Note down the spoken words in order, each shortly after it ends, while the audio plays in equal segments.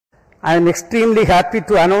I am extremely happy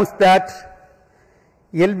to announce that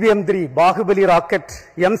LVM-3 Bahubali rocket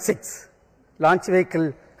M6 launch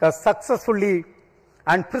vehicle has successfully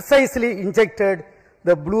and precisely injected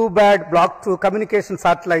the Bluebird Block 2 communication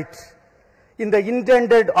satellite in the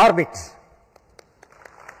intended orbit.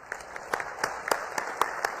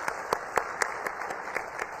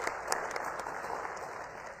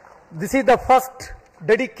 This is the first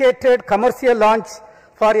dedicated commercial launch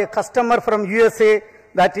for a customer from USA,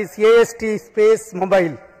 that is AST Space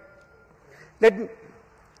Mobile. Let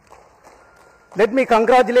me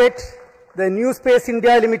congratulate the New Space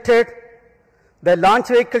India Limited, the launch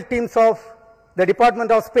vehicle teams of the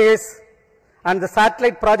Department of Space, and the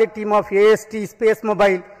satellite project team of AST Space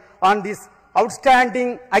Mobile on this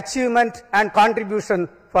outstanding achievement and contribution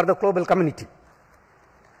for the global community.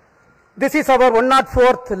 This is our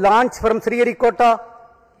 104th launch from Sriharikota,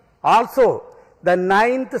 also the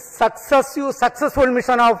 9th successful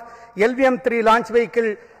mission of LVM-3 launch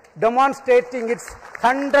vehicle, demonstrating its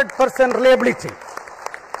 100% reliability.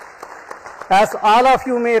 As all of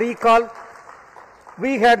you may recall,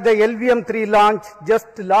 we had the LVM-3 launch just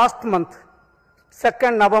last month,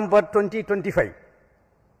 2nd November 2025.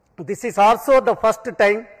 This is also the first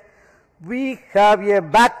time we have a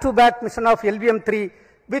back-to-back mission of LVM-3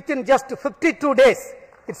 within just 52 days.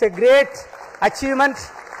 It's a great achievement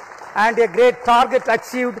and a great target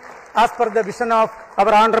achieved as per the vision of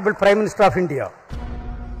our Honorable Prime Minister of India.